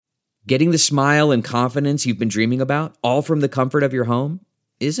Getting the smile and confidence you've been dreaming about, all from the comfort of your home,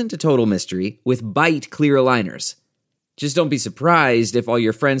 isn't a total mystery with Byte clear aligners. Just don't be surprised if all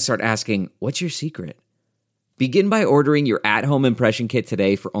your friends start asking, "What's your secret?" Begin by ordering your at-home impression kit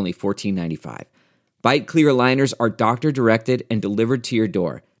today for only $14.95. Byte clear aligners are doctor-directed and delivered to your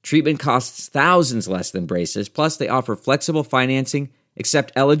door. Treatment costs thousands less than braces, plus they offer flexible financing,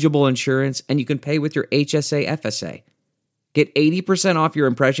 accept eligible insurance, and you can pay with your HSA FSA. Get 80% off your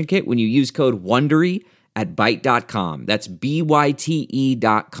impression kit when you use code WONDERY at Byte.com. That's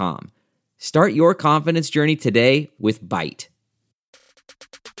BYTE.com. Start your confidence journey today with Byte.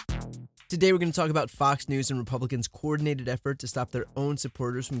 Today we're going to talk about Fox News and Republicans' coordinated effort to stop their own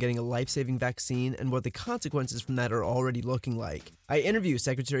supporters from getting a life-saving vaccine and what the consequences from that are already looking like. I interview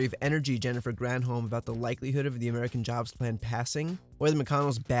Secretary of Energy Jennifer Granholm about the likelihood of the American Jobs Plan passing, whether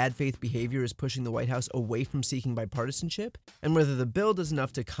McConnell's bad faith behavior is pushing the White House away from seeking bipartisanship, and whether the bill does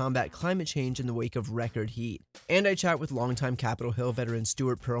enough to combat climate change in the wake of record heat. And I chat with longtime Capitol Hill veteran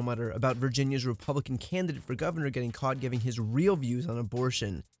Stuart Perlmutter about Virginia's Republican candidate for governor getting caught giving his real views on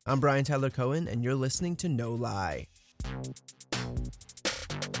abortion. I'm Brian Tyler Cohen, and you're listening to No Lie.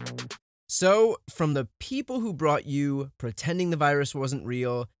 So, from the people who brought you pretending the virus wasn't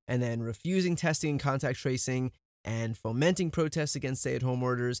real, and then refusing testing and contact tracing, and fomenting protests against stay-at-home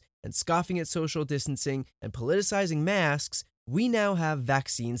orders, and scoffing at social distancing, and politicizing masks, we now have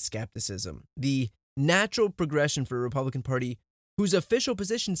vaccine skepticism. The natural progression for a Republican Party whose official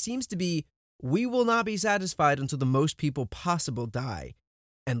position seems to be, we will not be satisfied until the most people possible die.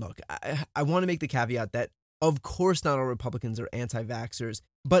 And look, I want to make the caveat that, of course, not all Republicans are anti-vaxxers,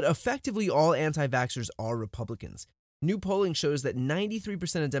 but effectively all anti-vaxxers are Republicans. New polling shows that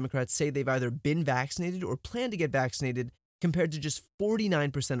 93% of Democrats say they've either been vaccinated or plan to get vaccinated, compared to just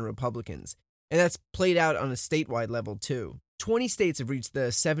 49% of Republicans. And that's played out on a statewide level, too. 20 states have reached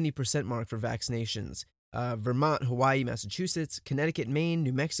the 70% mark for vaccinations. Vermont, Hawaii, Massachusetts, Connecticut, Maine,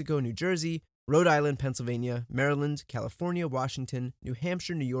 New Mexico, New Jersey, Rhode Island, Pennsylvania, Maryland, California, Washington, New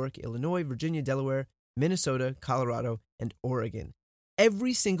Hampshire, New York, Illinois, Virginia, Delaware, Minnesota, Colorado, and Oregon.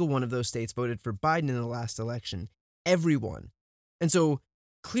 Every single one of those states voted for Biden in the last election. Everyone. And so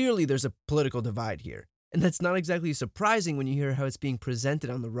clearly there's a political divide here. And that's not exactly surprising when you hear how it's being presented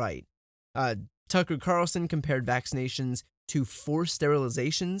on the right. Tucker Carlson compared vaccinations to forced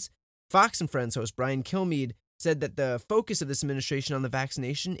sterilizations. Fox and Friends host Brian Kilmeade said that the focus of this administration on the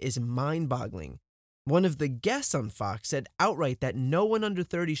vaccination is mind-boggling. One of the guests on Fox said outright that no one under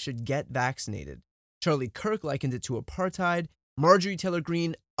 30 should get vaccinated. Charlie Kirk likened it to apartheid. Marjorie Taylor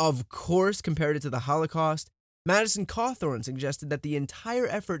Greene, of course, compared it to the Holocaust. Madison Cawthorn suggested that the entire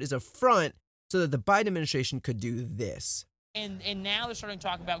effort is a front so that the Biden administration could do this. And now they're starting to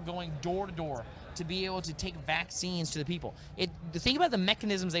talk about going door to door to be able to take vaccines to the people. Think about the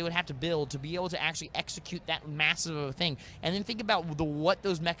mechanisms they would have to build to be able to actually execute that massive of a thing. And then think about what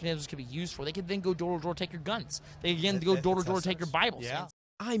those mechanisms could be used for. They could then go door to door, take your guns. They again go door to door, take your Bibles. Yeah.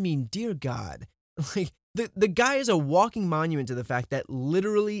 I mean, dear God, like the guy is a walking monument to the fact that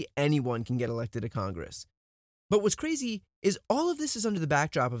literally anyone can get elected to Congress. But what's crazy is all of this is under the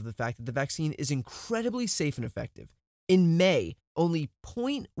backdrop of the fact that the vaccine is incredibly safe and effective. In May, only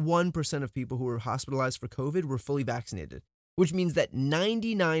 0.1% of people who were hospitalized for COVID were fully vaccinated, which means that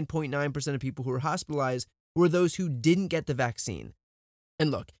 99.9% of people who were hospitalized were those who didn't get the vaccine.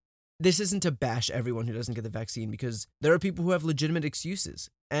 And look, this isn't to bash everyone who doesn't get the vaccine, because there are people who have legitimate excuses.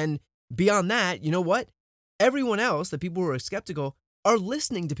 And beyond that, you know what? Everyone else, the people who are skeptical, are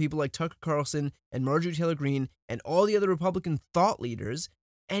listening to people like Tucker Carlson and Marjorie Taylor Greene and all the other Republican thought leaders,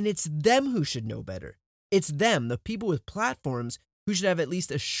 and it's them who should know better. It's them, the people with platforms, who should have at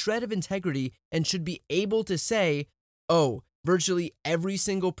least a shred of integrity and should be able to say, oh, virtually every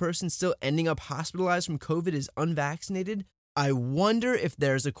single person still ending up hospitalized from COVID is unvaccinated. I wonder if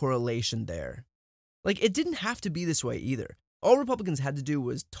there's a correlation there. Like, it didn't have to be this way either. All Republicans had to do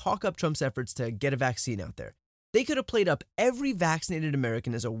was talk up Trump's efforts to get a vaccine out there. They could have played up every vaccinated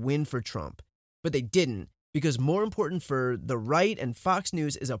American as a win for Trump, but they didn't, because more important for the right and Fox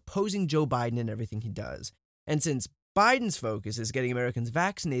News is opposing Joe Biden and everything he does. And since Biden's focus is getting Americans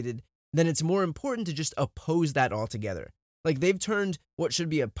vaccinated, then it's more important to just oppose that altogether. Like, they've turned what should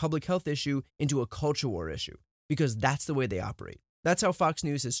be a public health issue into a culture war issue, because that's the way they operate. That's how Fox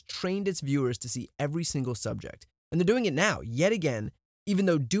News has trained its viewers to see every single subject. And they're doing it now, yet again, even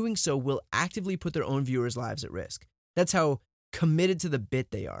though doing so will actively put their own viewers' lives at risk. That's how committed to the bit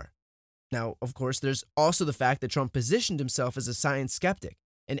they are. Now, of course, there's also the fact that Trump positioned himself as a science skeptic,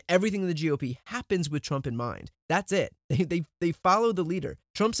 and everything in the GOP happens with Trump in mind. That's it. They follow the leader.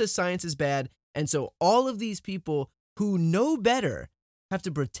 Trump says science is bad, and so all of these people who know better have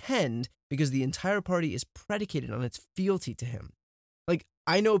to pretend because the entire party is predicated on its fealty to him. Like,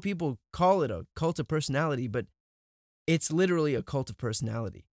 I know people call it a cult of personality, but it's literally a cult of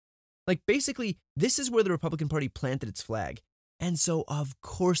personality. Like, basically, this is where the Republican Party planted its flag. And so, of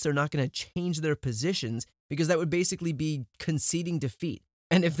course, they're not going to change their positions because that would basically be conceding defeat.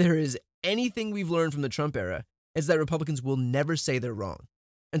 And if there is anything we've learned from the Trump era, it's that Republicans will never say they're wrong.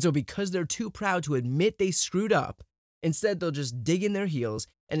 And so because they're too proud to admit they screwed up, instead they'll just dig in their heels,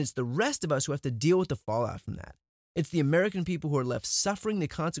 and it's the rest of us who have to deal with the fallout from that. It's the American people who are left suffering the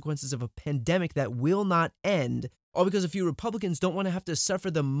consequences of a pandemic that will not end, all because a few Republicans don't want to have to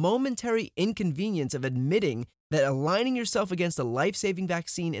suffer the momentary inconvenience of admitting that aligning yourself against a life-saving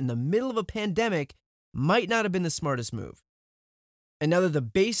vaccine in the middle of a pandemic might not have been the smartest move. And now that the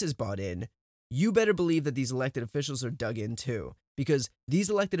base is bought in, you better believe that these elected officials are dug in too, because these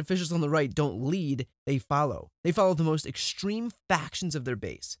elected officials on the right don't lead, they follow. They follow the most extreme factions of their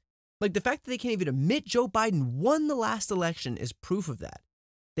base. Like, the fact that they can't even admit Joe Biden won the last election is proof of that.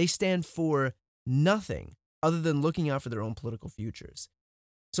 They stand for nothing other than looking out for their own political futures.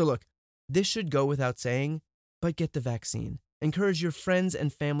 So look, this should go without saying, but get the vaccine. Encourage your friends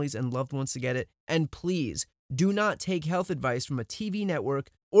and families and loved ones to get it, and please, do not take health advice from a TV network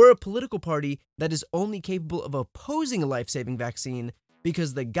or a political party that is only capable of opposing a life-saving vaccine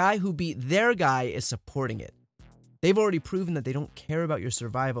because the guy who beat their guy is supporting it. They've already proven that they don't care about your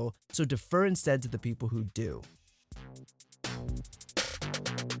survival, so defer instead to the people who do.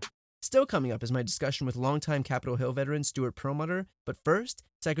 Still coming up is my discussion with longtime Capitol Hill veteran Stuart Perlmutter, but first,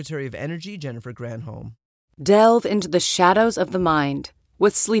 Secretary of Energy Jennifer Granholm. Delve into the shadows of the mind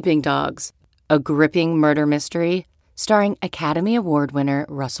with Sleeping Dogs, a gripping murder mystery starring Academy Award winner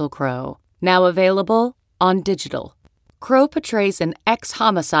Russell Crowe. Now available on digital. Crowe portrays an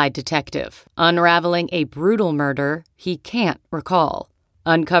ex-homicide detective unraveling a brutal murder he can't recall.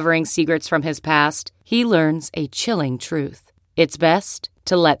 Uncovering secrets from his past, he learns a chilling truth. It's best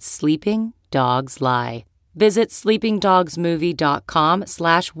to let sleeping dogs lie. Visit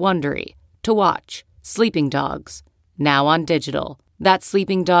sleepingdogsmovie.com/Wondery to watch Sleeping Dogs, now on digital. That's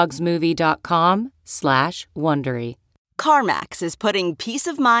sleepingdogsmovie.com/Wondery. CarMax is putting peace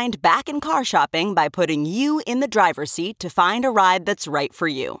of mind back in car shopping by putting you in the driver's seat to find a ride that's right for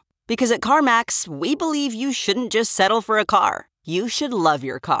you. Because at CarMax, we believe you shouldn't just settle for a car. You should love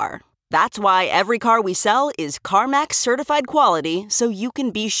your car. That's why every car we sell is CarMax certified quality, so you can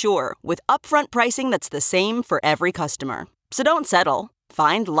be sure with upfront pricing that's the same for every customer. So don't settle.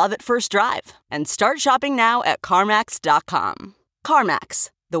 Find love at first drive and start shopping now at CarMax.com. CarMax,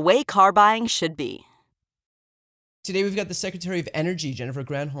 the way car buying should be. Today we've got the Secretary of Energy, Jennifer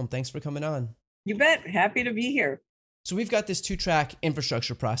Granholm. Thanks for coming on. You bet. Happy to be here. So we've got this two-track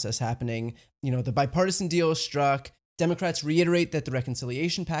infrastructure process happening. You know, the bipartisan deal is struck. Democrats reiterate that the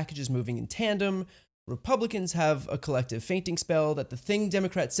reconciliation package is moving in tandem. Republicans have a collective fainting spell that the thing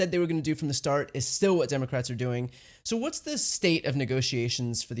Democrats said they were going to do from the start is still what Democrats are doing. So what's the state of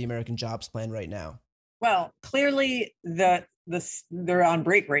negotiations for the American Jobs Plan right now? Well, clearly they're on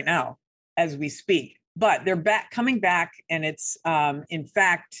break right now as we speak, but they're coming back, and it's in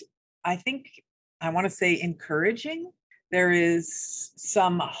fact, I think I want to say encouraging. There is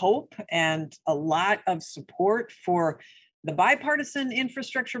some hope and a lot of support for the bipartisan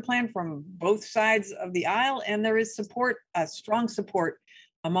infrastructure plan from both sides of the aisle, and there is support, strong support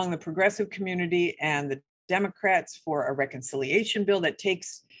among the progressive community and the Democrats for a reconciliation bill that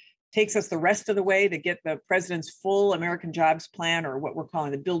takes us the rest of the way to get the president's full American Jobs Plan, or what we're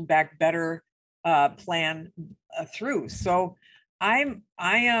calling the Build Back Better plan, through. So I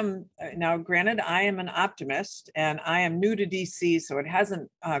am now, granted, I am an optimist and I am new to DC, so it hasn't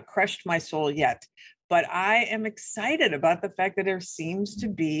crushed my soul yet. But I am excited about the fact that there seems to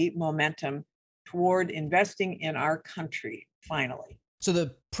be momentum toward investing in our country, finally. So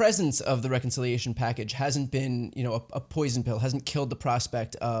the presence of the reconciliation package hasn't been, a poison pill, hasn't killed the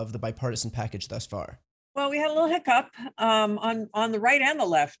prospect of the bipartisan package thus far. Well, we had a little hiccup on the right and the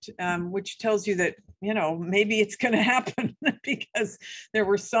left, which tells you that, maybe it's going to happen because there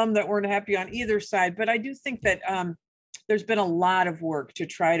were some that weren't happy on either side. But I do think that there's been a lot of work to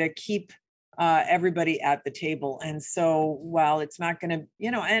try to keep everybody at the table. And so while it's not going to,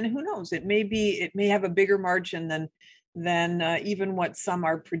 and who knows, it may have a bigger margin than even what some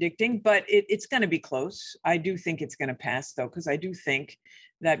are predicting, but it's going to be close. I do think it's going to pass, though, because I do think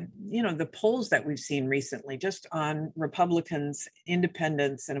that, the polls that we've seen recently, just on Republicans,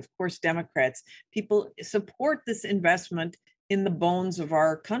 independents, and of course, Democrats, people support this investment in the bones of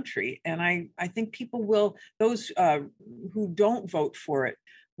our country. And I think people will, those who don't vote for it,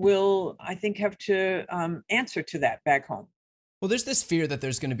 will, I think, have to answer to that back home. Well, there's this fear that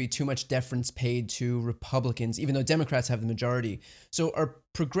there's going to be too much deference paid to Republicans, even though Democrats have the majority. So are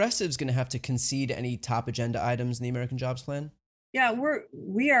progressives going to have to concede any top agenda items in the American Jobs Plan? Yeah,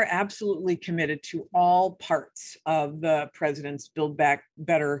 we are absolutely committed to all parts of the president's Build Back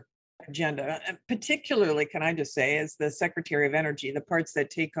Better agenda. And particularly, can I just say, as the Secretary of Energy, the parts that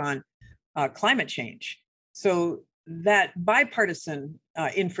take on climate change. So that bipartisan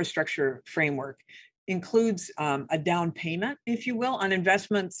infrastructure framework includes a down payment, if you will, on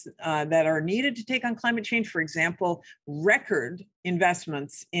investments that are needed to take on climate change. For example, record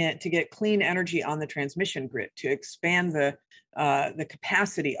investments to get clean energy on the transmission grid, to expand the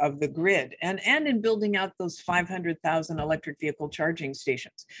capacity of the grid, and in building out those 500,000 electric vehicle charging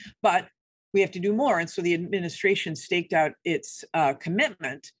stations. But we have to do more. And so the administration staked out its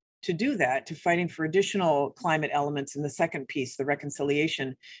commitment to do that, to fighting for additional climate elements in the second piece, the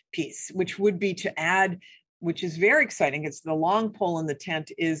reconciliation piece, which would be to add, which is very exciting. It's the long pole in the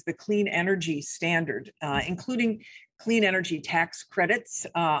tent, is the clean energy standard, including clean energy tax credits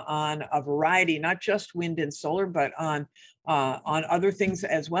on a variety, not just wind and solar, but on other things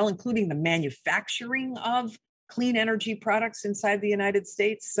as well, including the manufacturing of clean energy products inside the United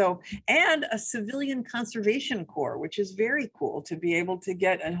States. So, and a civilian conservation corps, which is very cool to be able to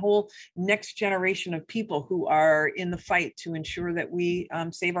get a whole next generation of people who are in the fight to ensure that we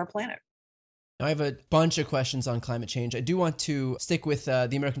save our planet. Now, I have a bunch of questions on climate change. I do want to stick with the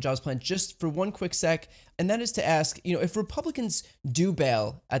American Jobs Plan just for one quick sec, and that is to ask, if Republicans do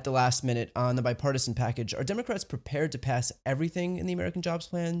bail at the last minute on the bipartisan package, are Democrats prepared to pass everything in the American Jobs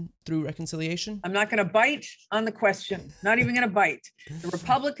Plan through reconciliation? I'm not going to bite on the question, not even going to bite. The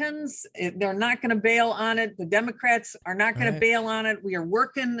Republicans, they're not going to bail on it. The Democrats are not going to bail on it. We are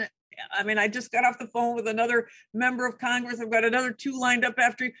working. I mean, I just got off the phone with another member of Congress. I've got another two lined up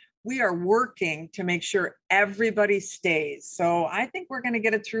after. We are working to make sure everybody stays. So I think we're going to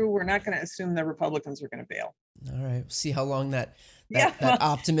get it through. We're not going to assume the Republicans are going to bail. All right. We'll see how long that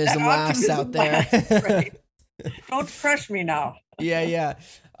optimism lasts out there. Right. Don't crush me now. Yeah.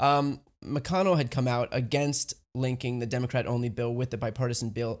 McConnell had come out against linking the Democrat-only bill with the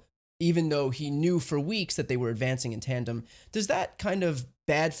bipartisan bill, even though he knew for weeks that they were advancing in tandem. Does that kind of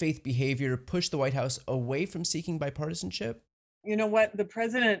bad faith behavior push the White House away from seeking bipartisanship? You know what? The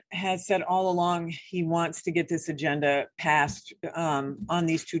president has said all along he wants to get this agenda passed on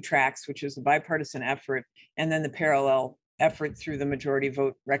these two tracks, which is the bipartisan effort and then the parallel effort through the majority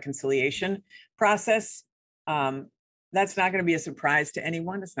vote reconciliation process. That's not going to be a surprise to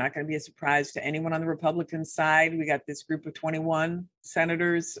anyone. It's not going to be a surprise to anyone on the Republican side. We got this group of 21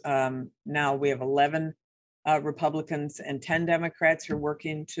 senators. Now we have 11 Republicans and 10 Democrats who are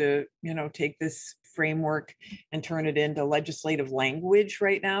working to, take this framework and turn it into legislative language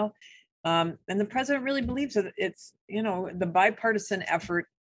right now. And the president really believes that it's, the bipartisan effort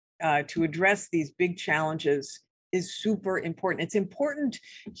to address these big challenges is super important. It's important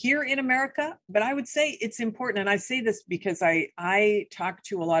here in America, but I would say it's important. And I say this because I talk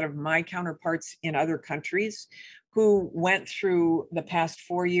to a lot of my counterparts in other countries who went through the past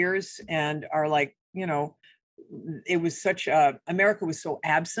 4 years and are like, it was America was so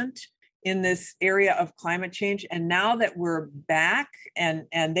absent in this area of climate change. And now that we're back and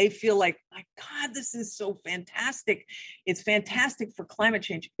they feel like, my God, this is so fantastic. It's fantastic for climate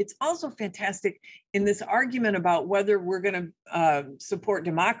change. It's also fantastic in this argument about whether we're going to support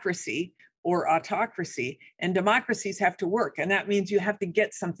democracy or autocracy. And democracies have to work. And that means you have to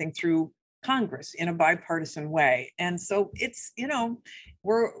get something through Congress in a bipartisan way. And so it's,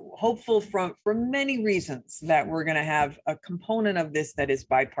 we're hopeful for many reasons that we're going to have a component of this that is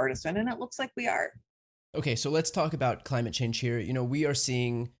bipartisan, and it looks like we are. Okay, so let's talk about climate change here. We are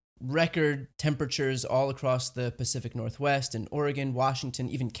seeing record temperatures all across the Pacific Northwest and Oregon, Washington,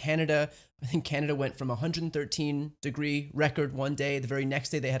 even Canada. I think Canada went from 113-degree record one day. The very next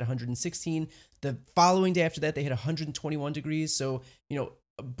day they had 116. The following day after that, they had 121 degrees. So,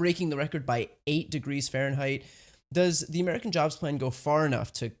 breaking the record by 8 degrees Fahrenheit. Does the American Jobs Plan go far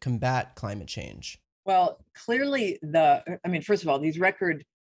enough to combat climate change? Well, clearly first of all, these record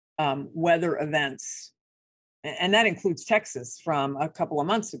weather events, and that includes Texas from a couple of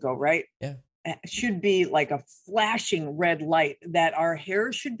months ago, right? Yeah. Should be like a flashing red light that our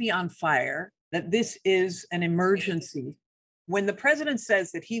hair should be on fire, that this is an emergency. When the president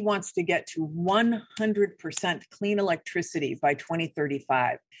says that he wants to get to 100% clean electricity by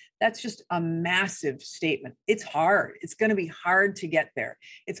 2035, that's just a massive statement. It's hard. It's going to be hard to get there.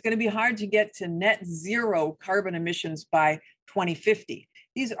 It's going to be hard to get to net zero carbon emissions by 2050.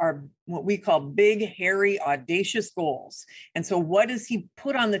 These are what we call big, hairy, audacious goals. And so what does he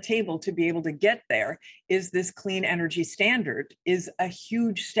put on the table to be able to get there is this clean energy standard is a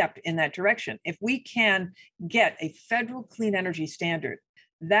huge step in that direction. If we can get a federal clean energy standard,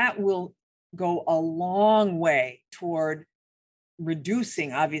 that will go a long way toward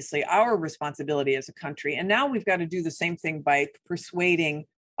reducing, obviously, our responsibility as a country. And now we've got to do the same thing by persuading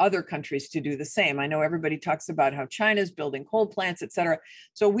other countries to do the same. I know everybody talks about how China's building coal plants, et cetera.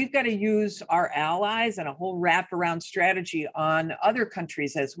 So we've got to use our allies and a whole wraparound strategy on other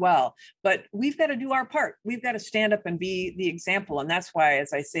countries as well. But we've got to do our part. We've got to stand up and be the example. And that's why,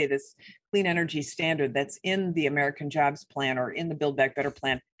 as I say, this clean energy standard that's in the American Jobs Plan or in the Build Back Better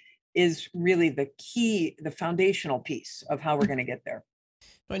plan is really the key, the foundational piece of how we're going to get there.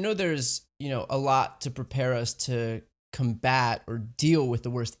 I know there's, a lot to prepare us to combat or deal with the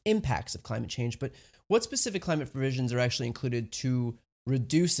worst impacts of climate change, but what specific climate provisions are actually included to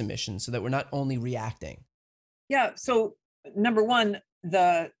reduce emissions so that we're not only reacting? Yeah. So number one,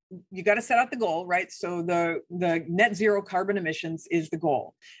 you got to set out the goal, right? So the net zero carbon emissions is the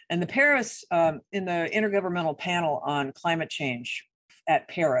goal. And the Paris, in the Intergovernmental Panel on Climate Change at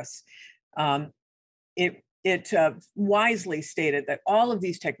Paris, it wisely stated that all of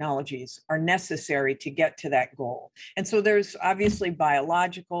these technologies are necessary to get to that goal. And so there's obviously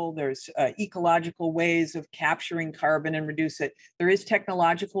biological, there's ecological ways of capturing carbon and reduce it. There is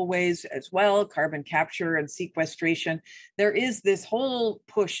technological ways as well, carbon capture and sequestration. There is this whole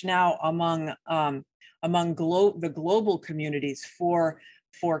push now among the global communities for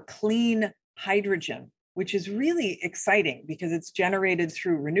clean hydrogen, which is really exciting because it's generated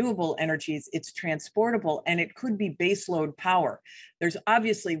through renewable energies, it's transportable, and it could be baseload power. There's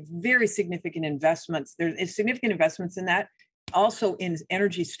obviously very significant investments. There's significant investments in that, also in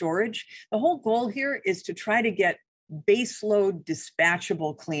energy storage. The whole goal here is to try to get baseload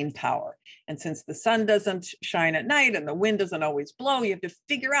dispatchable clean power. And since the sun doesn't shine at night and the wind doesn't always blow, you have to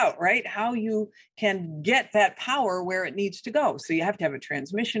figure out, right, how you can get that power where it needs to go. So you have to have a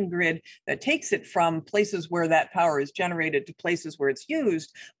transmission grid that takes it from places where that power is generated to places where it's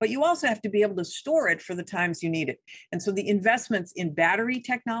used, but you also have to be able to store it for the times you need it. And so the investments in battery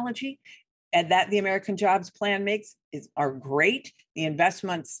technology and that the American Jobs Plan makes are great. The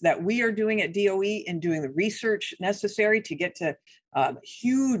investments that we are doing at DOE in doing the research necessary to get to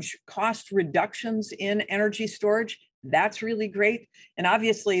huge cost reductions in energy storage, that's really great. And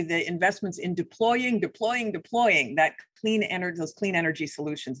obviously the investments in deploying that clean energy, those clean energy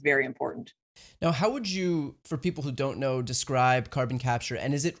solutions, very important. Now, how would you, for people who don't know, describe carbon capture,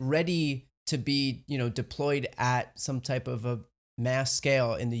 and is it ready to be, deployed at some type of a mass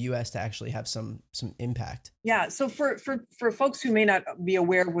scale in the US to actually have some impact? Yeah. So for folks who may not be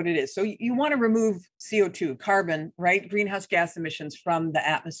aware of what it is, so you want to remove CO2, carbon, right? Greenhouse gas emissions from the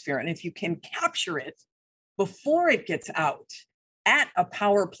atmosphere. And if you can capture it before it gets out at a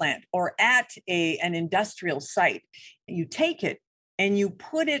power plant or at an industrial site, you take it and you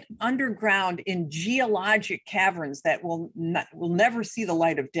put it underground in geologic caverns that will never see the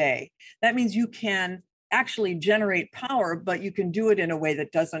light of day. That means you can actually generate power, but you can do it in a way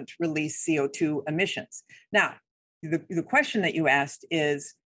that doesn't release CO2 emissions. Now, the question that you asked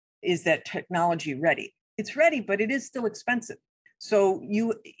is that technology ready? It's ready, but it is still expensive. So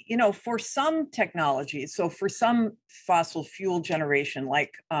for some technologies, so for some fossil fuel generation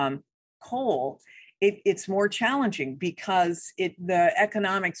like coal, it's more challenging because the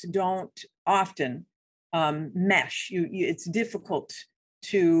economics don't often mesh. It's difficult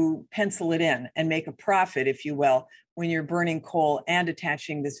to pencil it in and make a profit, if you will, when you're burning coal and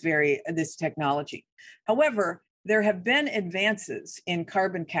attaching this technology. However, there have been advances in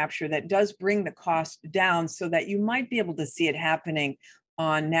carbon capture that does bring the cost down so that you might be able to see it happening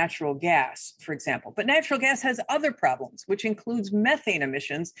on natural gas, for example. But natural gas has other problems, which includes methane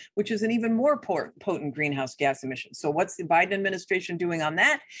emissions, which is an even more potent greenhouse gas emission. So what's the Biden administration doing on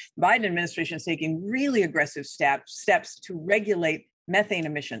that? The Biden administration is taking really aggressive steps to regulate methane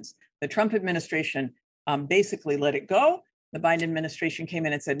emissions. The Trump administration basically let it go. The Biden administration came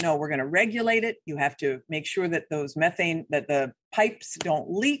in and said, no, we're going to regulate it. You have to make sure that that the pipes don't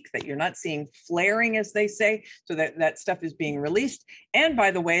leak, that you're not seeing flaring, as they say, so that stuff is being released. And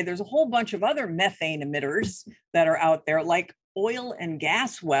by the way, there's a whole bunch of other methane emitters that are out there, like oil and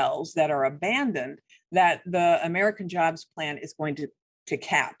gas wells that are abandoned, that the American Jobs Plan is going to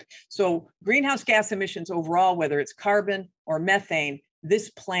cap. So greenhouse gas emissions overall, whether it's carbon or methane, this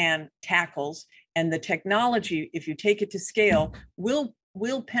plan tackles. And the technology, if you take it to scale, will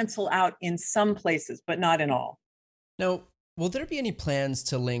pencil out in some places, but not in all. Now, Will there be any plans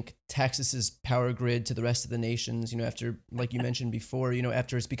to link Texas's power grid to the rest of the nation's, after, like you mentioned before,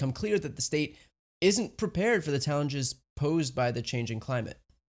 after it's become clear that the state isn't prepared for the challenges posed by the changing climate?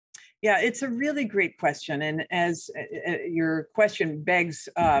 Yeah, it's a really great question, and as your question begs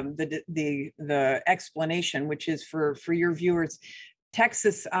the explanation, which is for your viewers,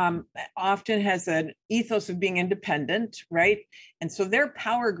 Texas often has an ethos of being independent, right? And so their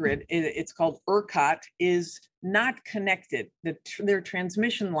power grid, it's called ERCOT, is not connected. Their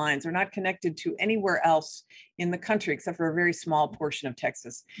transmission lines are not connected to anywhere else in the country except for a very small portion of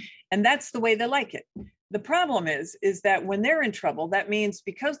Texas, and that's the way they like it. The problem is that when they're in trouble, that means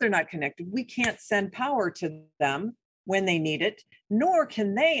because they're not connected, we can't send power to them when they need it, nor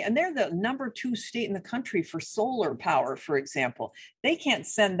can they, and they're the number 2 state in the country for solar power, for example. They can't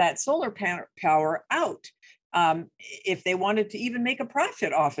send that solar power out. If they wanted to even make a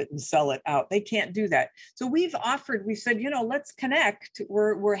profit off it and sell it out, they can't do that. So we said, let's connect.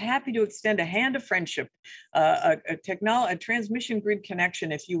 We're happy to extend a hand of friendship, a transmission grid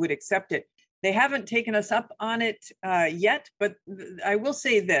connection, if you would accept it. They haven't taken us up on it yet, but I will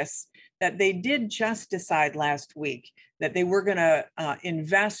say this, that they did just decide last week that they were going to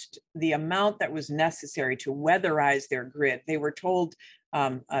invest the amount that was necessary to weatherize their grid. They were told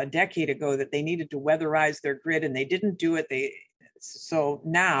a decade ago that they needed to weatherize their grid, and they didn't do it. So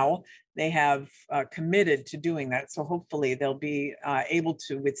now they have committed to doing that. So hopefully they'll be able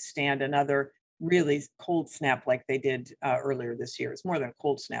to withstand another really cold snap like they did earlier this year. It's more than a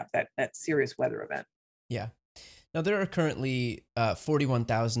cold snap, that serious weather event. Yeah. Now, there are currently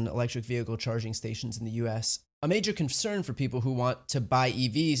 41,000 electric vehicle charging stations in the U.S. A major concern for people who want to buy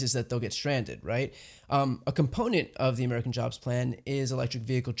EVs is that they'll get stranded, right? A component of the American Jobs Plan is electric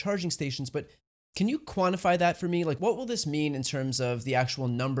vehicle charging stations, but can you quantify that for me? Like, what will this mean in terms of the actual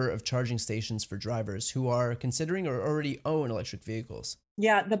number of charging stations for drivers who are considering or already own electric vehicles?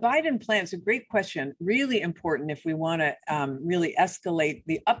 Yeah, the Biden plan is a great question, really important if we want to really escalate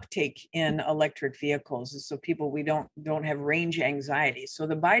the uptake in electric vehicles, so people we don't have range anxiety. So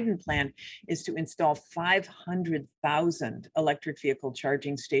the Biden plan is to install 500,000 electric vehicle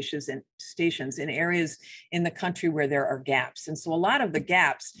charging stations in areas in the country where there are gaps. And so a lot of the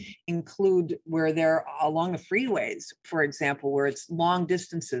gaps include where they're along the freeways, for example, where it's long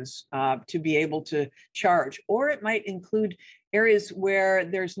distances to be able to charge, or it might include areas where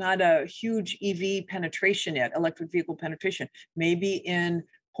there's not a huge EV penetration yet, electric vehicle penetration, maybe in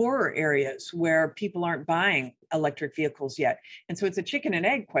poorer areas where people aren't buying electric vehicles yet. And so it's a chicken and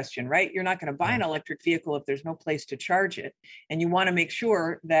egg question, right? You're not going to buy an electric vehicle if there's no place to charge it. And you want to make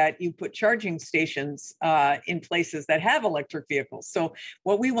sure that you put charging stations in places that have electric vehicles. So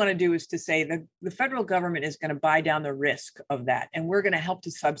what we want to do is to say that the federal government is going to buy down the risk of that. And we're going to help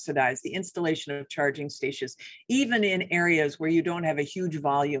to subsidize the installation of charging stations, even in areas where you don't have a huge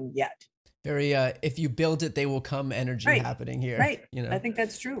volume yet. Very, if you build it, they will come energy happening here. Right. I think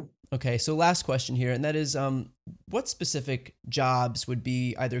that's true. Okay. So last question here, and that is, what specific jobs would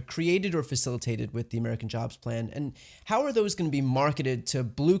be either created or facilitated with the American Jobs Plan? And how are those going to be marketed to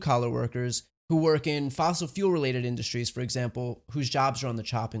blue collar workers who work in fossil fuel related industries, for example, whose jobs are on the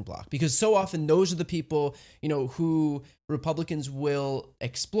chopping block? Because so often those are the people, who Republicans will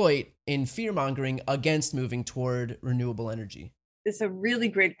exploit in fear mongering against moving toward renewable energy. It's a really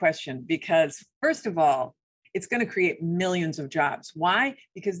great question because, first of all, it's going to create millions of jobs. Why?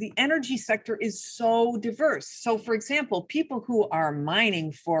 Because the energy sector is so diverse. So, for example, people who are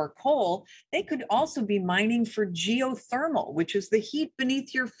mining for coal, they could also be mining for geothermal, which is the heat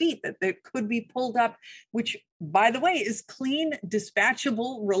beneath your feet that could be pulled up, which, by the way, is clean,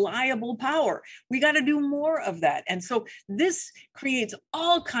 dispatchable, reliable power. We got to do more of that. And so this creates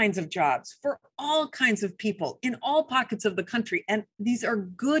all kinds of jobs for all kinds of people in all pockets of the country. And these are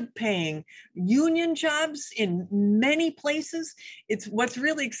good paying union jobs in many places. It's what's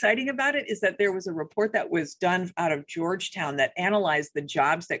really exciting about it is that there was a report that was done out of Georgetown that analyzed the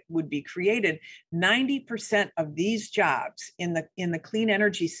jobs that would be created. 90% of these jobs in the clean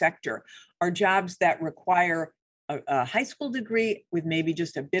energy sector are jobs that require a high school degree with maybe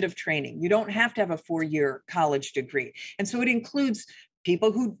just a bit of training. You don't have to have a 4-year college degree. And so it includes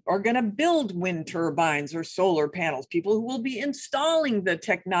people who are going to build wind turbines or solar panels, people who will be installing the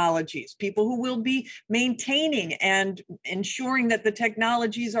technologies, people who will be maintaining and ensuring that the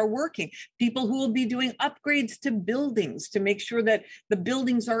technologies are working, people who will be doing upgrades to buildings to make sure that the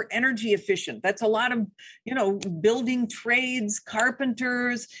buildings are energy efficient. That's a lot of, building trades,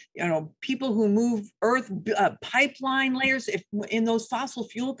 carpenters, people who move earth, pipeline layers. If in those fossil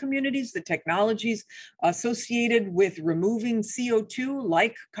fuel communities, the technologies associated with removing CO2 CO2,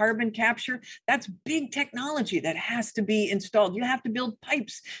 like carbon capture, that's big technology that has to be installed. You have to build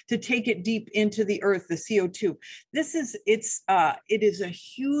pipes to take it deep into the earth, the CO2. It is a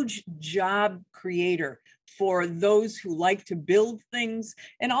huge job creator for those who like to build things,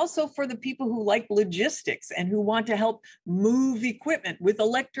 and also for the people who like logistics and who want to help move equipment with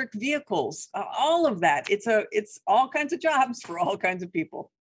electric vehicles. All of that. It's all kinds of jobs for all kinds of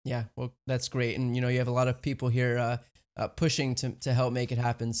people. Yeah, well, that's great. And, you have a lot of people here pushing to help make it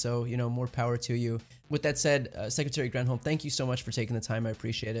happen. So, more power to you. With that said, Secretary Granholm, thank you so much for taking the time. I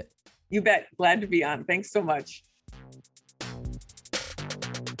appreciate it. You bet. Glad to be on. Thanks so much.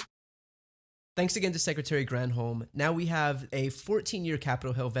 Thanks again to Secretary Granholm. Now we have a 14-year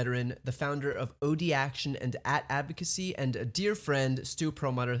Capitol Hill veteran, the founder of OD Action and @Advocacy, and a dear friend, Stu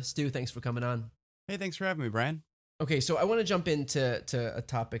Perlmutter. Stu, thanks for coming on. Hey, thanks for having me, Brian. Okay, so I want to jump into a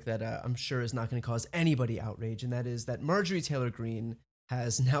topic that I'm sure is not going to cause anybody outrage, and that is that Marjorie Taylor Greene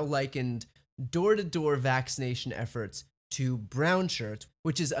has now likened door-to-door vaccination efforts to brown shirts,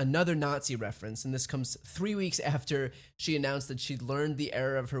 which is another Nazi reference, and this comes 3 weeks after she announced that she'd learned the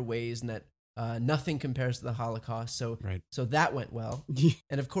error of her ways and that nothing compares to the Holocaust. So that went well.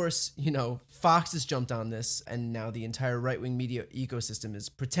 And of course, Fox has jumped on this, and now the entire right-wing media ecosystem is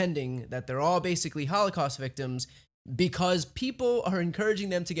pretending that they're all basically Holocaust victims because people are encouraging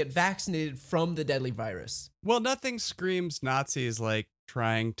them to get vaccinated from the deadly virus. Well, nothing screams Nazis like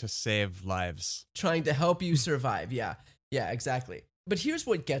trying to save lives. Trying to help you survive. Yeah, exactly. But here's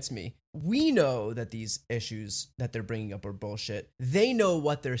what gets me. We know that these issues that they're bringing up are bullshit. They know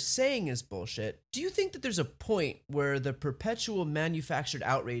what they're saying is bullshit. Do you think that there's a point where the perpetual manufactured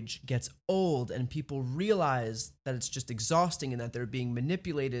outrage gets old and people realize that it's just exhausting and that they're being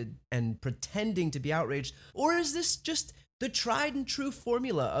manipulated and pretending to be outraged? Or is this just the tried and true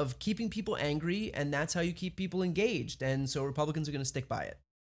formula of keeping people angry, and that's how you keep people engaged, and so Republicans are going to stick by it?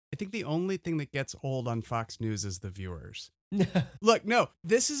 I think the only thing that gets old on Fox News is the viewers. Look, no,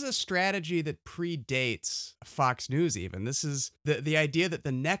 this is a strategy that predates Fox News even. This is the idea that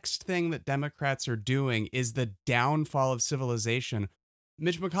the next thing that Democrats are doing is the downfall of civilization.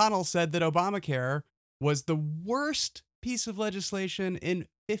 Mitch McConnell said that Obamacare was the worst piece of legislation in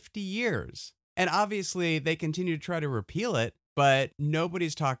 50 years. And obviously they continue to try to repeal it, but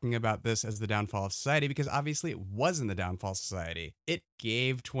nobody's talking about this as the downfall of society because obviously it wasn't the downfall of society. It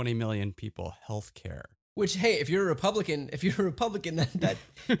gave 20 million people health care. Which, hey, if you're a Republican,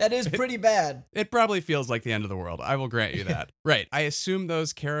 that is pretty bad. It probably feels like the end of the world. I will grant you that. Right. I assume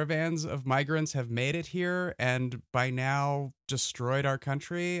those caravans of migrants have made it here and by now destroyed our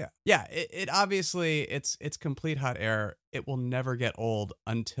country. Yeah, it obviously, it's complete hot air. It will never get old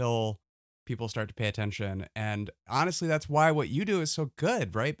until people start to pay attention. And honestly, that's why what you do is so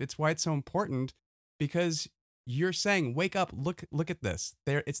good, right? It's why it's so important, because you're saying, wake up, look at this.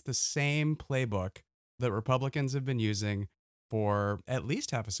 It's the same playbook that Republicans have been using for at least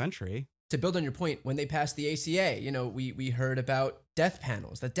half a century. To build on your point, when they passed the ACA, we heard about death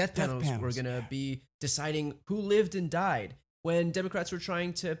panels, that death panels were going to be deciding who lived and died. When Democrats were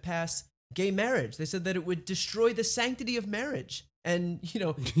trying to pass gay marriage, they said that it would destroy the sanctity of marriage. And,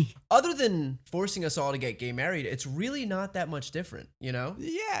 other than forcing us all to get gay married, it's really not that much different, Yeah.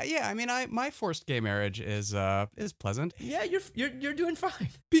 I mean, my forced gay marriage is pleasant. Yeah, you're doing fine.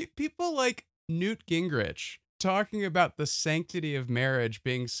 People like Newt Gingrich talking about the sanctity of marriage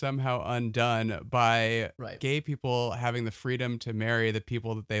being somehow undone by gay people having the freedom to marry the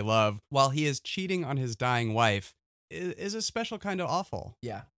people that they love while he is cheating on his dying wife is a special kind of awful.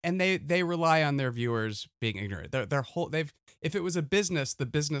 Yeah. And they rely on their viewers being ignorant. If it was a business, the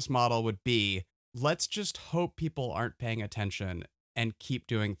business model would be, let's just hope people aren't paying attention and keep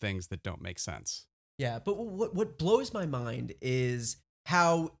doing things that don't make sense. Yeah, but what blows my mind is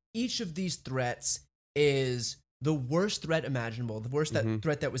how each of these threats is the worst threat imaginable, the worst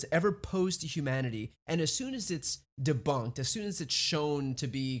threat that was ever posed to humanity. And as soon as it's debunked, as soon as it's shown to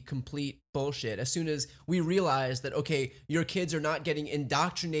be complete bullshit, as soon as we realize that, okay, your kids are not getting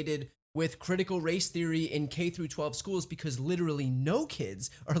indoctrinated with critical race theory in K through 12 schools because literally no kids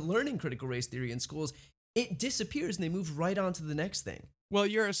are learning critical race theory in schools, it disappears and they move right on to the next thing. Well,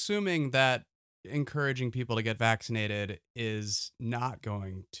 you're assuming that encouraging people to get vaccinated is not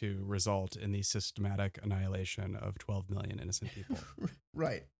going to result in the systematic annihilation of 12 million innocent people.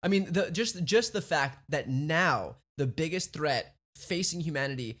 Right. I mean, just the fact that now the biggest threat facing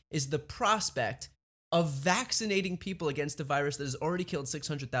humanity is the prospect of vaccinating people against a virus that has already killed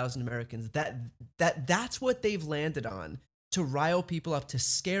 600,000 Americans. That's what they've landed on to rile people up, to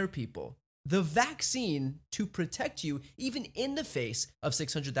scare people. The vaccine to protect you even in the face of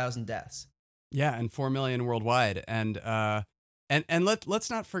 600,000 deaths. Yeah, and 4 million worldwide. And And let's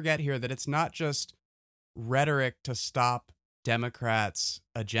not forget here that it's not just rhetoric to stop Democrats'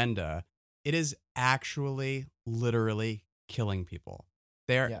 agenda. It is actually literally killing people.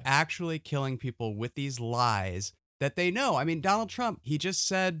 They are actually killing people with these lies that they know. I mean, Donald Trump, he just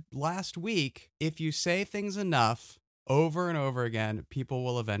said last week, if you say things enough over and over again, people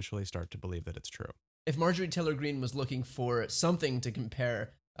will eventually start to believe that it's true. If Marjorie Taylor Greene was looking for something to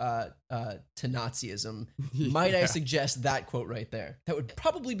compare to Nazism, might I suggest that quote right there? That would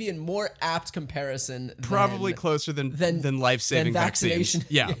probably be a more apt comparison. Probably closer than life-saving vaccination.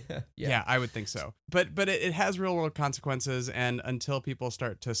 Vaccines. Yeah, I would think so. But it has real-world consequences, and until people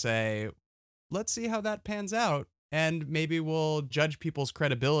start to say, let's see how that pans out, and maybe we'll judge people's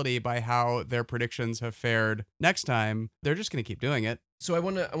credibility by how their predictions have fared next time, they're just going to keep doing it. So I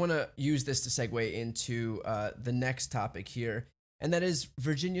want to use this to segue into the next topic here, and that is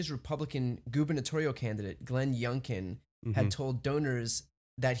Virginia's Republican gubernatorial candidate Glenn Youngkin had told donors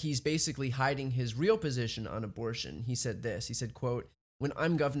that he's basically hiding his real position on abortion. He said this. He said, quote, "When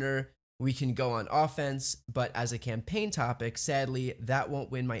I'm governor, we can go on offense, but as a campaign topic, sadly, that won't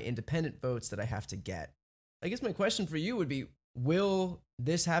win my independent votes that I have to get." I guess my question for you would be, will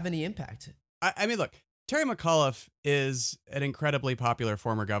this have any impact? I mean, look, Terry McAuliffe is an incredibly popular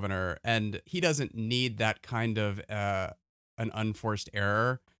former governor, and he doesn't need that kind of an unforced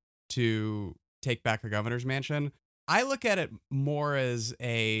error to take back a governor's mansion. I look at it more as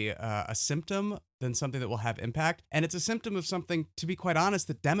a symptom than something that will have impact. And it's a symptom of something, to be quite honest,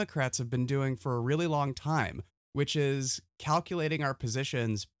 that Democrats have been doing for a really long time, which is calculating our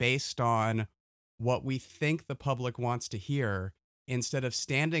positions based on what we think the public wants to hear instead of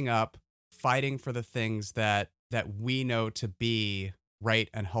standing up, fighting for the things that we know to be right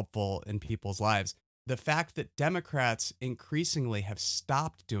and helpful in people's lives. The fact that Democrats increasingly have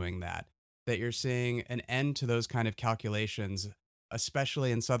stopped doing that you're seeing an end to those kind of calculations,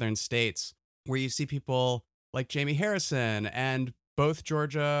 especially in southern states, where you see people like Jamie Harrison and both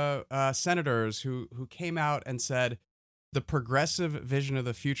Georgia senators who came out and said, the progressive vision of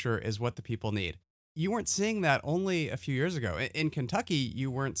the future is what the people need. You weren't seeing that only a few years ago. In Kentucky,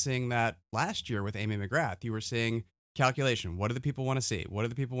 you weren't seeing that last year with Amy McGrath. You were seeing calculation. What do the people want to see? What do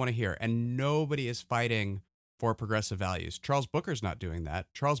the people want to hear? And nobody is fighting for progressive values. Charles Booker's not doing that.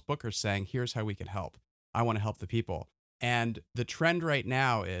 Charles Booker's saying, here's how we can help. I want to help the people. And the trend right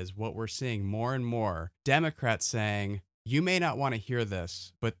now is what we're seeing more and more, Democrats saying, you may not want to hear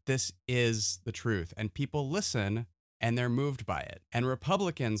this, but this is the truth. And people listen and they're moved by it. And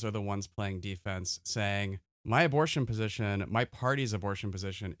Republicans are the ones playing defense, saying, my abortion position, my party's abortion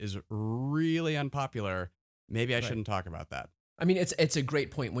position is really unpopular. Maybe I shouldn't talk about that. I mean, it's a great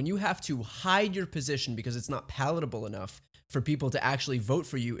point. When you have to hide your position because it's not palatable enough for people to actually vote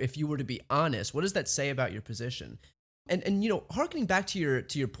for you, if you were to be honest, what does that say about your position? And you know, harkening back to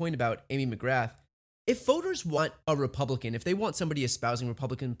your point about Amy McGrath, if voters want a Republican, if they want somebody espousing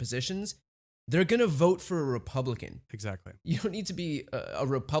Republican positions, they're going to vote for a Republican. Exactly. You don't need to be a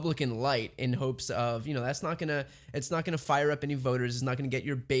Republican light in hopes of, you know, it's not going to fire up any voters. It's not going to get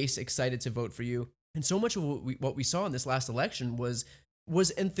your base excited to vote for you. And so much of what we saw in this last election was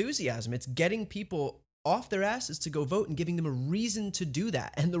enthusiasm. It's getting people off their asses to go vote and giving them a reason to do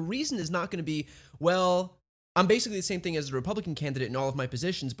that. And the reason is not going to be, well, I'm basically the same thing as the Republican candidate in all of my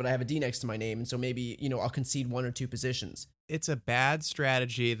positions, but I have a D next to my name, and so maybe, you know, I'll concede one or two positions. It's a bad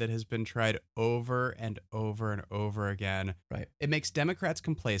strategy that has been tried over and over and over again. Right. It makes Democrats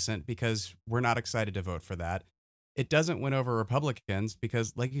complacent because we're not excited to vote for that. It doesn't win over Republicans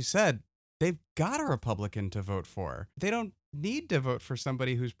because, like you said, they've got a Republican to vote for. They don't need to vote for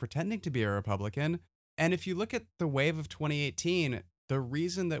somebody who's pretending to be a Republican. And if you look at the wave of 2018, the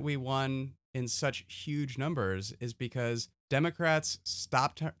reason that we won in such huge numbers is because Democrats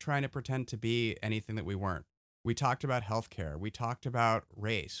stopped trying to pretend to be anything that we weren't. We talked about healthcare. We talked about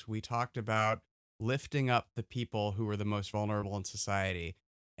race. We talked about lifting up the people who were the most vulnerable in society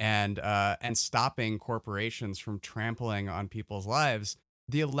and stopping corporations from trampling on people's lives.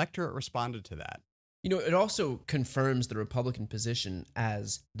 The electorate responded to that. You know, it also confirms the Republican position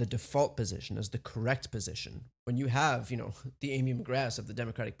as the default position, as the correct position. When you have, you know, the Amy McGrath of the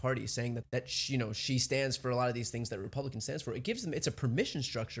Democratic Party saying that she, you know, she stands for a lot of these things that Republican stands for, it gives them, it's a permission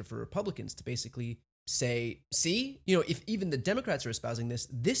structure for Republicans to basically say, see, you know, if even the Democrats are espousing this,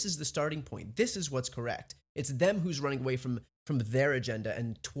 this is the starting point. This is what's correct. It's them who's running away from their agenda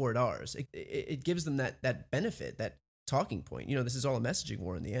and toward ours. It gives them that benefit, that talking point. You know, this is all a messaging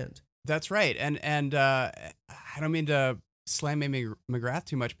war in the end. That's right. And I don't mean to slam Amy McGrath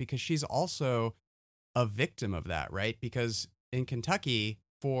too much because she's also a victim of that, right? Because in Kentucky,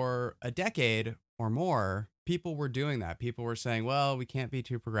 for a decade or more, people were doing that. People were saying, well, we can't be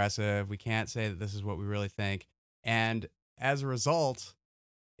too progressive. We can't say that this is what we really think. And as a result,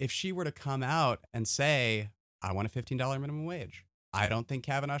 if she were to come out and say, I want a $15 minimum wage, I don't think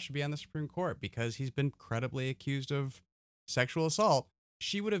Kavanaugh should be on the Supreme Court because he's been credibly accused of sexual assault,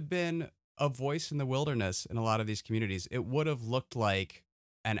 she would have been a voice in the wilderness in a lot of these communities. It would have looked like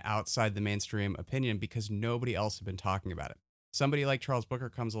an outside the mainstream opinion because nobody else had been talking about it. Somebody like Charles Booker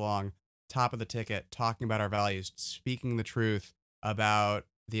comes along, top of the ticket, talking about our values, speaking the truth about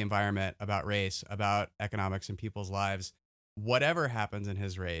the environment, about race, about economics and people's lives. Whatever happens in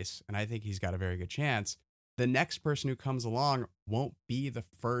his race, and I think he's got a very good chance, the next person who comes along won't be the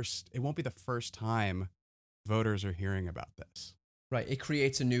first time voters are hearing about this. Right. It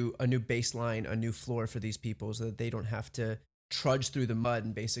creates a new baseline, a new floor for these people so that they don't have to trudge through the mud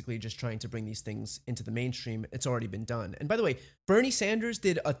and basically just trying to bring these things into the mainstream. It's already been done. And by the way, Bernie Sanders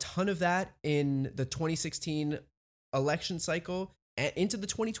did a ton of that in the 2016 election cycle and into the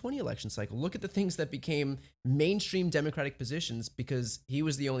 2020 election cycle. Look at the things that became mainstream Democratic positions because he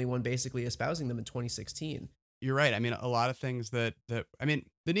was the only one basically espousing them in 2016. You're right. I mean, a lot of things the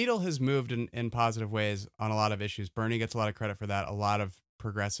needle has moved in positive ways on a lot of issues. Bernie gets a lot of credit for that. A lot of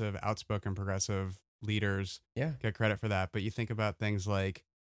outspoken progressive leaders get credit for that. But you think about things like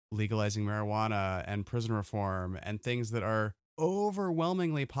legalizing marijuana and prison reform and things that are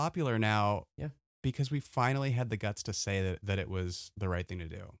overwhelmingly popular now because we finally had the guts to say that it was the right thing to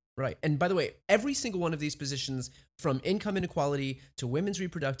do. Right. And by the way, every single one of these positions, from income inequality to women's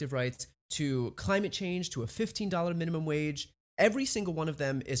reproductive rights to climate change to a $15 minimum wage, every single one of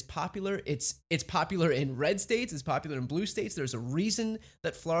them is popular. It's popular in red states. It's popular in blue states. There's a reason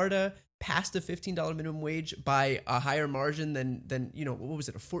that Florida passed a $15 minimum wage by a higher margin than what was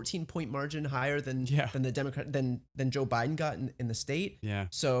it, a 14-point margin higher than the Democrat than Joe Biden got in the state. Yeah.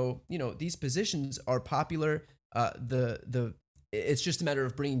 So these positions are popular. It's just a matter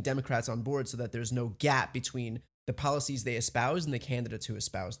of bringing Democrats on board so that there's no gap between the policies they espouse and the candidates who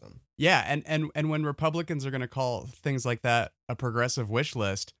espouse them. Yeah, and when Republicans are going to call things like that a progressive wish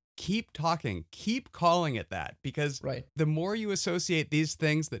list, keep talking, keep calling it that, because the more you associate these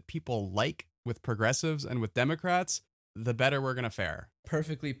things that people like with progressives and with Democrats, the better we're going to fare.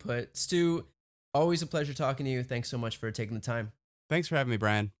 Perfectly put. Stu, always a pleasure talking to you. Thanks so much for taking the time. Thanks for having me,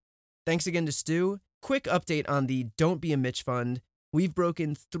 Brian. Thanks again to Stu. Quick update on the Don't Be a Mitch Fund. We've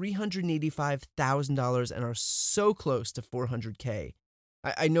broken $385,000 and are so close to $400K.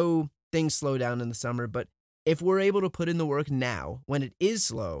 I know things slow down in the summer, but if we're able to put in the work now, when it is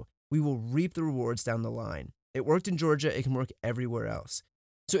slow, we will reap the rewards down the line. It worked in Georgia. It can work everywhere else.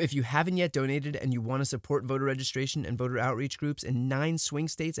 So if you haven't yet donated and you want to support voter registration and voter outreach groups in 9 swing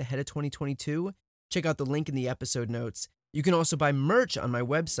states ahead of 2022, check out the link in the episode notes. You can also buy merch on my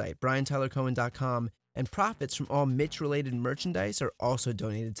website, BrianTylerCohen.com, and profits from all Mitch-related merchandise are also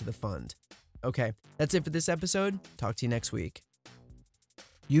donated to the fund. Okay, that's it for this episode. Talk to you next week.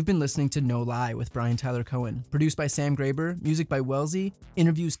 You've been listening to No Lie with Brian Tyler Cohen, produced by Sam Graber, music by Wellesley,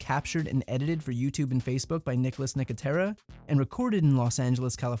 interviews captured and edited for YouTube and Facebook by Nicholas Nicotera, and recorded in Los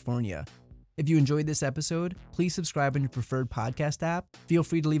Angeles, California. If you enjoyed this episode, please subscribe on your preferred podcast app, feel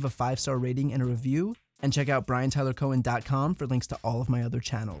free to leave a 5-star rating and a review, and check out BrianTylerCohen.com for links to all of my other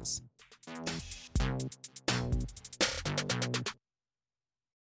channels.